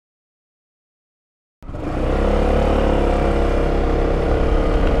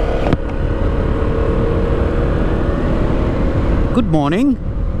morning.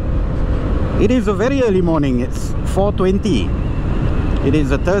 It is a very early morning. It's 4:20. It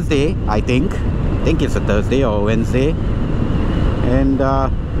is a Thursday, I think. I think it's a Thursday or Wednesday. And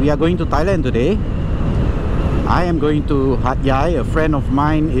we are going to Thailand today. I am going to Hat Yai. A friend of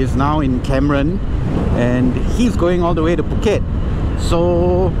mine is now in Cameron and he's going all the way to Phuket.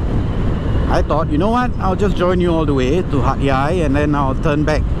 So I thought, you know what, I'll just join you all the way to Hat Yai and then I'll turn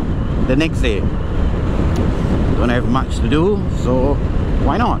back the next day. Don't have much to do, so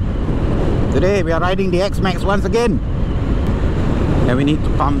why not? Today we are riding the XMAX once again and we need to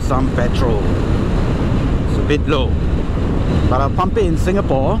pump some petrol. It's a bit low, but I'll pump it in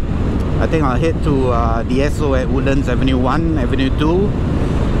Singapore. I think I'll head to the SO at Woodlands Avenue 1, Avenue 2.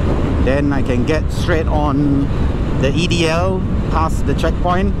 Then I can get straight on the EDL past the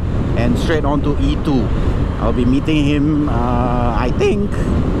checkpoint and straight on to E2. I'll be meeting him, I think,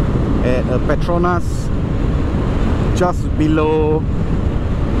 at a Petronas just below,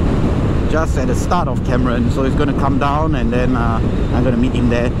 just at the start of Cameron. So he's going to come down and then I'm going to meet him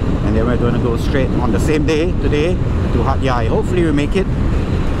there, and then we're going to go straight on the same day today to Hat Yai. Hopefully we make it.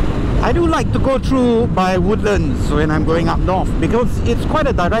 I do like to go through by Woodlands when I'm going up north because it's quite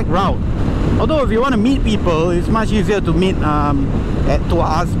a direct route. Although if you want to meet people, it's much easier to meet at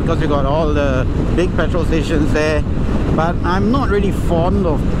Tuas because you got all the big petrol stations there. But I'm not really fond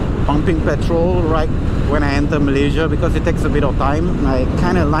of pumping petrol right when I enter Malaysia because it takes a bit of time. I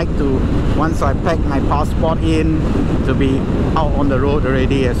kind of like to, once I pack my passport in, to be out on the road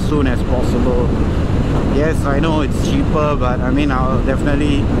already as soon as possible. Yes, I know it's cheaper, but I mean, I'll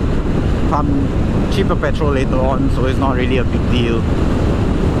definitely pump cheaper petrol later on, so it's not really a big deal.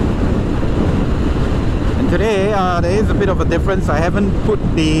 And today there is a bit of a difference. I haven't put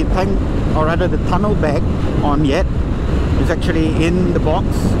the tank, or rather the tunnel bag on yet. It's actually in the box.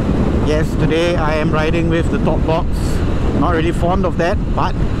 Yes, today I am riding with the top box. Not really fond of that,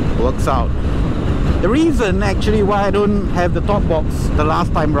 but works out. The reason actually why I don't have the top box the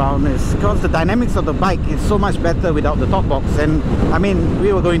last time round is because the dynamics of the bike is so much better without the top box. And I mean,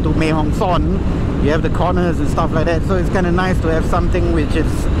 we were going to Mae Hong Son, you have the corners and stuff like that, so it's kind of nice to have something which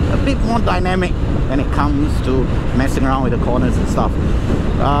is a bit more dynamic when it comes to messing around with the corners and stuff.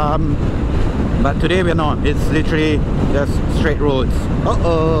 But today we're not. It's literally just straight roads.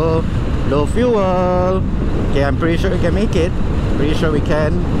 Uh-oh, low fuel. Okay, I'm pretty sure we can make it. Pretty sure we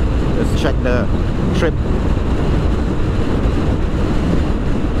can. Let's check the trip.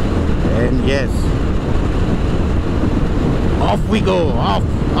 And yes, off we go.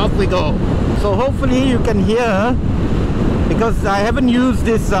 Off we go. So hopefully you can hear, because I haven't used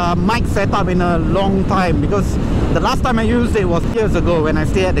this mic setup in a long time, because the last time I used it was years ago when I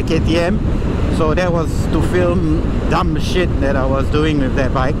stayed at the KTM. So that was to film dumb shit that I was doing with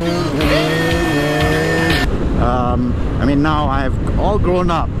that bike. I mean, now I've all grown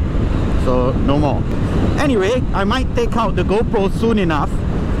up, so no more. Anyway, I might take out the GoPro soon enough,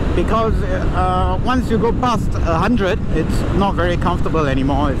 because once you go past 100, it's not very comfortable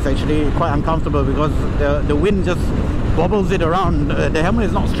anymore. It's actually quite uncomfortable because the wind just bobbles it around. The helmet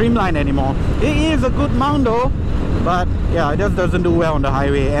is not streamlined anymore. It is a good mount though, but yeah, it just doesn't do well on the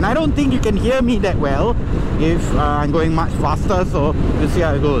highway. And I don't think you can hear me that well if I'm going much faster, so we'll see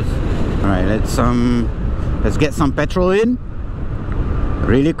how it goes. Alright, let's get some petrol in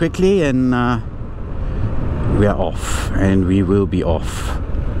really quickly, and we are off, and we will be off.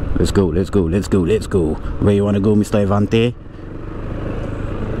 Let's go, let's go, let's go, let's go. Where you want to go, Mr. Evante?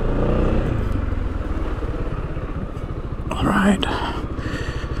 Alright.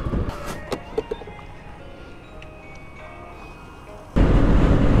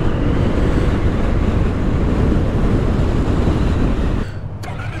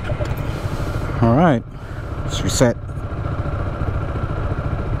 Alright, let's reset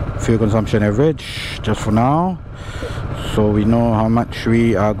fuel consumption average just for now, so we know how much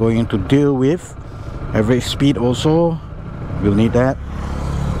we are going to deal with. Average speed also, we'll need that.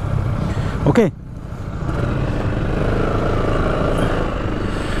 Okay.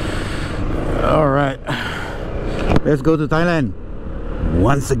 Alright, let's go to Thailand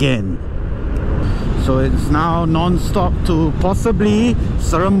once again. So it's now non-stop to possibly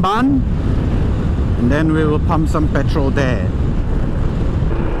Seremban, and then we will pump some petrol there.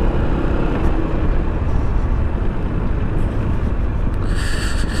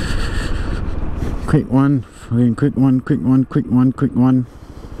 Quick one, quick one, quick one, quick one, quick one.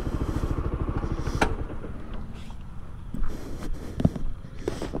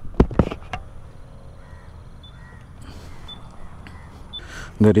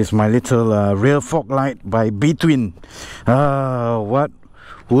 That is my little rear fog light by Between. What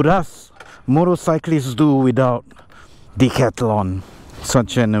would us motorcyclists do without Decathlon.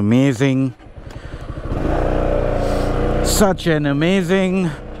 Such an amazing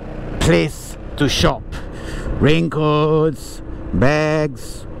place to shop. Raincoats,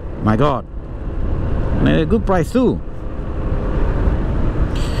 bags, my god, and a good price too.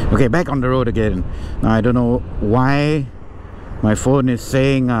 Okay, back on the road again. Now I don't know why my phone is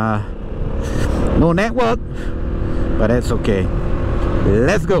saying no network, but that's okay.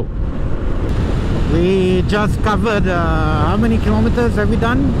 Let's go. We just covered how many kilometers have we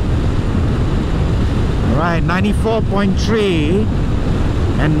done? Alright, 94.3,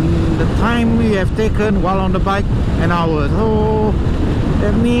 and the time we have taken while on the bike, an hour. So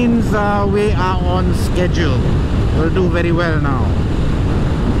that means we are on schedule. We'll do very well now.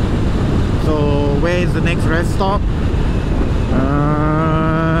 So where is the next rest stop?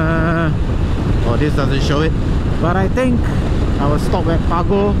 Oh, this doesn't show it, but I think I will stop at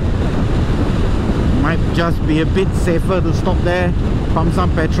Pago. Might just be a bit safer to stop there, pump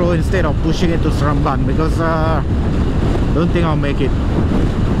some petrol instead of pushing it to Seremban, because don't think I'll make it.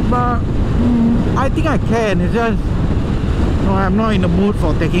 But I think I can. It's just no, I'm not in the mood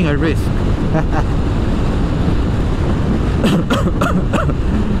for taking a risk.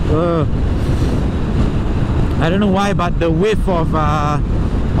 I don't know why, but the whiff of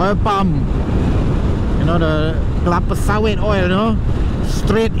oil pump, you know, the kelapa sawit oil, you know,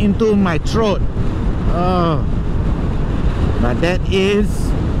 straight into my throat. Oh, but that is,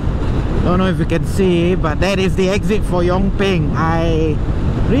 don't know if you can see, but that is the exit for Yongping. I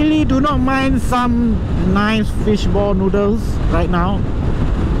really do not mind some nice fishball noodles right now.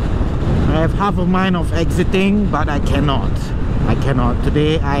 I have half a mind of exiting, but I cannot.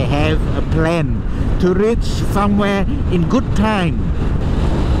 Today I have a plan to reach somewhere in good time.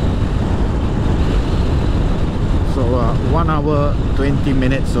 So 1 hour 20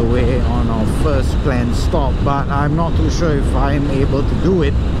 minutes away on our first planned stop, but I'm not too sure if I'm able to do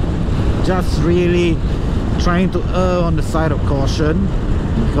it. Just really trying to err on the side of caution,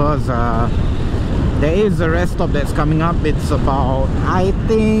 because there is a rest stop that's coming up. It's about, I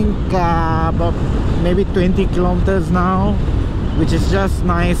think, about maybe 20 kilometers now, which is just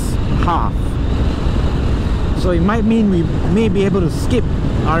nice half. So it might mean we may be able to skip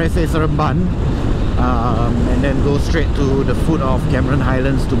RSA Seremban and then go straight to the foot of Cameron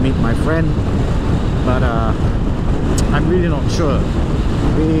Highlands to meet my friend. But I'm really not sure.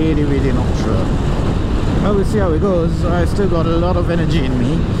 Really not sure. Well, we'll see how it goes. I still got a lot of energy in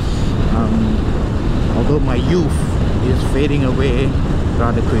me, although my youth is fading away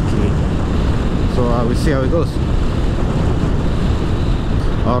rather quickly. So we'll see how it goes.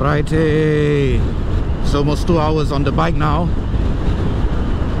 Alrighty, it's almost 2 hours on the bike now.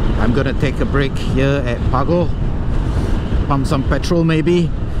 I'm gonna take a break here at Pago, pump some petrol maybe,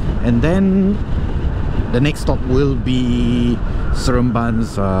 and then the next stop will be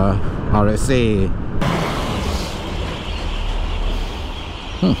Seremban's RSA.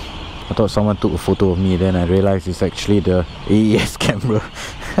 I thought someone took a photo of me, then I realized it's actually the AES camera.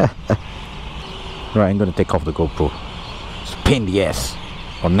 Right, I'm gonna take off the GoPro. It's a pain in the ass,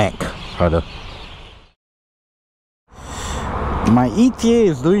 or neck rather. My ETA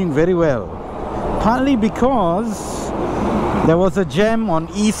is doing very well, partly because there was a jam on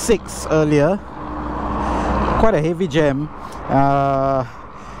E6 earlier, quite a heavy jam.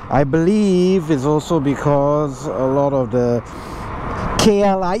 I believe it's also because a lot of the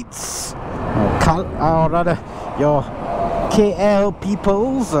KLites, or rather your KL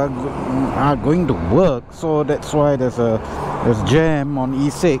peoples are going to work, so that's why there's jam on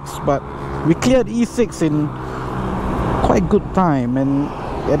E6. But we cleared E6 in quite good time, and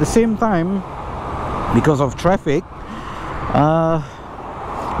at the same time, because of traffic,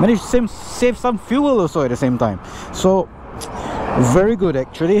 managed to save some fuel also at the same time. So very good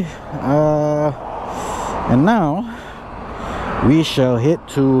actually. And now we shall head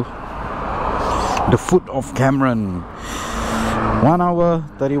to the foot of Cameron. 1 hour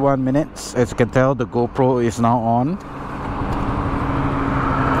 31 minutes. As you can tell, the GoPro is now on,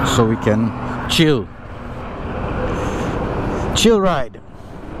 so we can chill ride,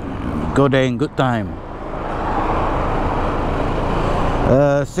 go there in good time.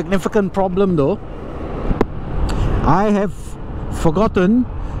 Significant problem though, I have forgotten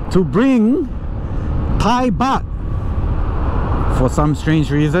to bring Thai baht. For some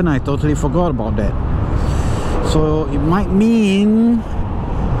strange reason, I totally forgot about that. So it might mean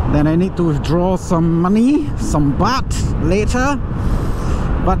that I need to withdraw some money, some baht later.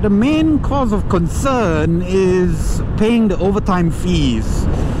 But the main cause of concern is paying the overtime fees.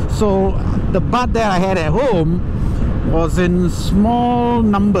 So the baht that I had at home was in small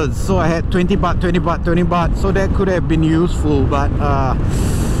numbers, so I had 20 baht, 20 baht, 20 baht, so that could have been useful, but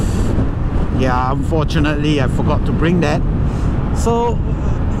yeah, unfortunately I forgot to bring that, so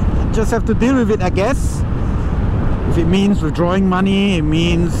just have to deal with it, I guess. If it means withdrawing money, it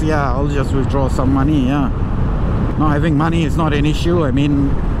means, yeah, I'll just withdraw some money. Yeah, not having money is not an issue. I mean,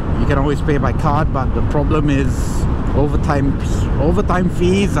 you can always pay by card, but the problem is overtime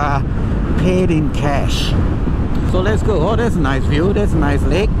fees are paid in cash. So let's go. Oh, that's a nice view. That's a nice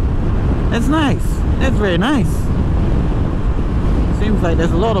lake. That's nice. That's very nice. Seems like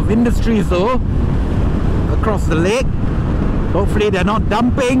there's a lot of industries though across the lake. Hopefully they're not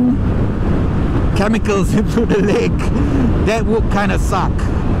dumping chemicals into the lake. That would kind of suck.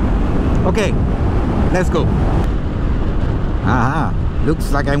 Okay, let's go. Aha,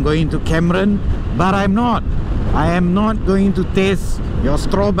 looks like I'm going to Cameron, but I'm not. I am not going to taste your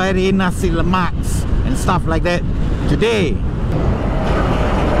strawberry nasi lemak and stuff like that today.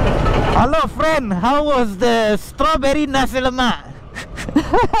 Hello friend, how was the strawberry nasi lemak?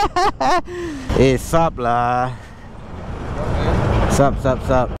 Hey, sup lah. Sup.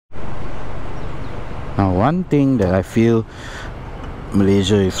 Now one thing that I feel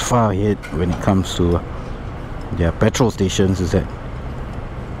Malaysia is far ahead when it comes to their petrol stations is that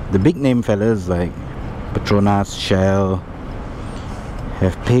the big name fellas like Petronas, Shell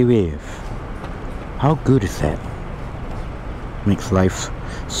have PayWave. How good is that? Makes life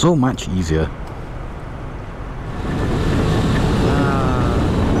so much easier.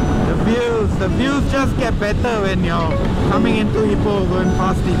 The views just get better when you're coming into Ipoh, going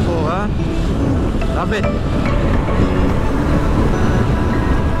past Ipoh, huh? Love it.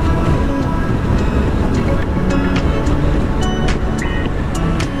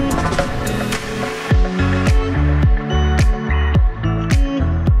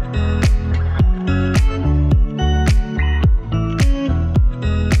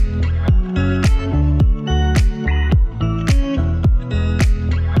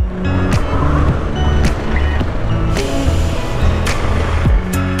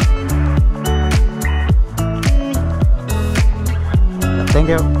 Thank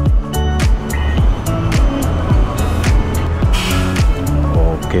you.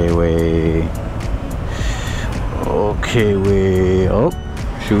 Okay, wait. Oh,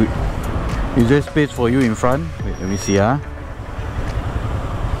 should we... Is there space for you in front? Wait, let me see, huh?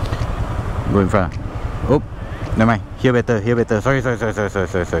 Go in front. Oh, never mind. Here better. Sorry.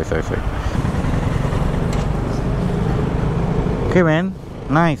 Okay, man.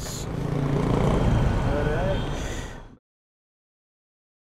 Nice.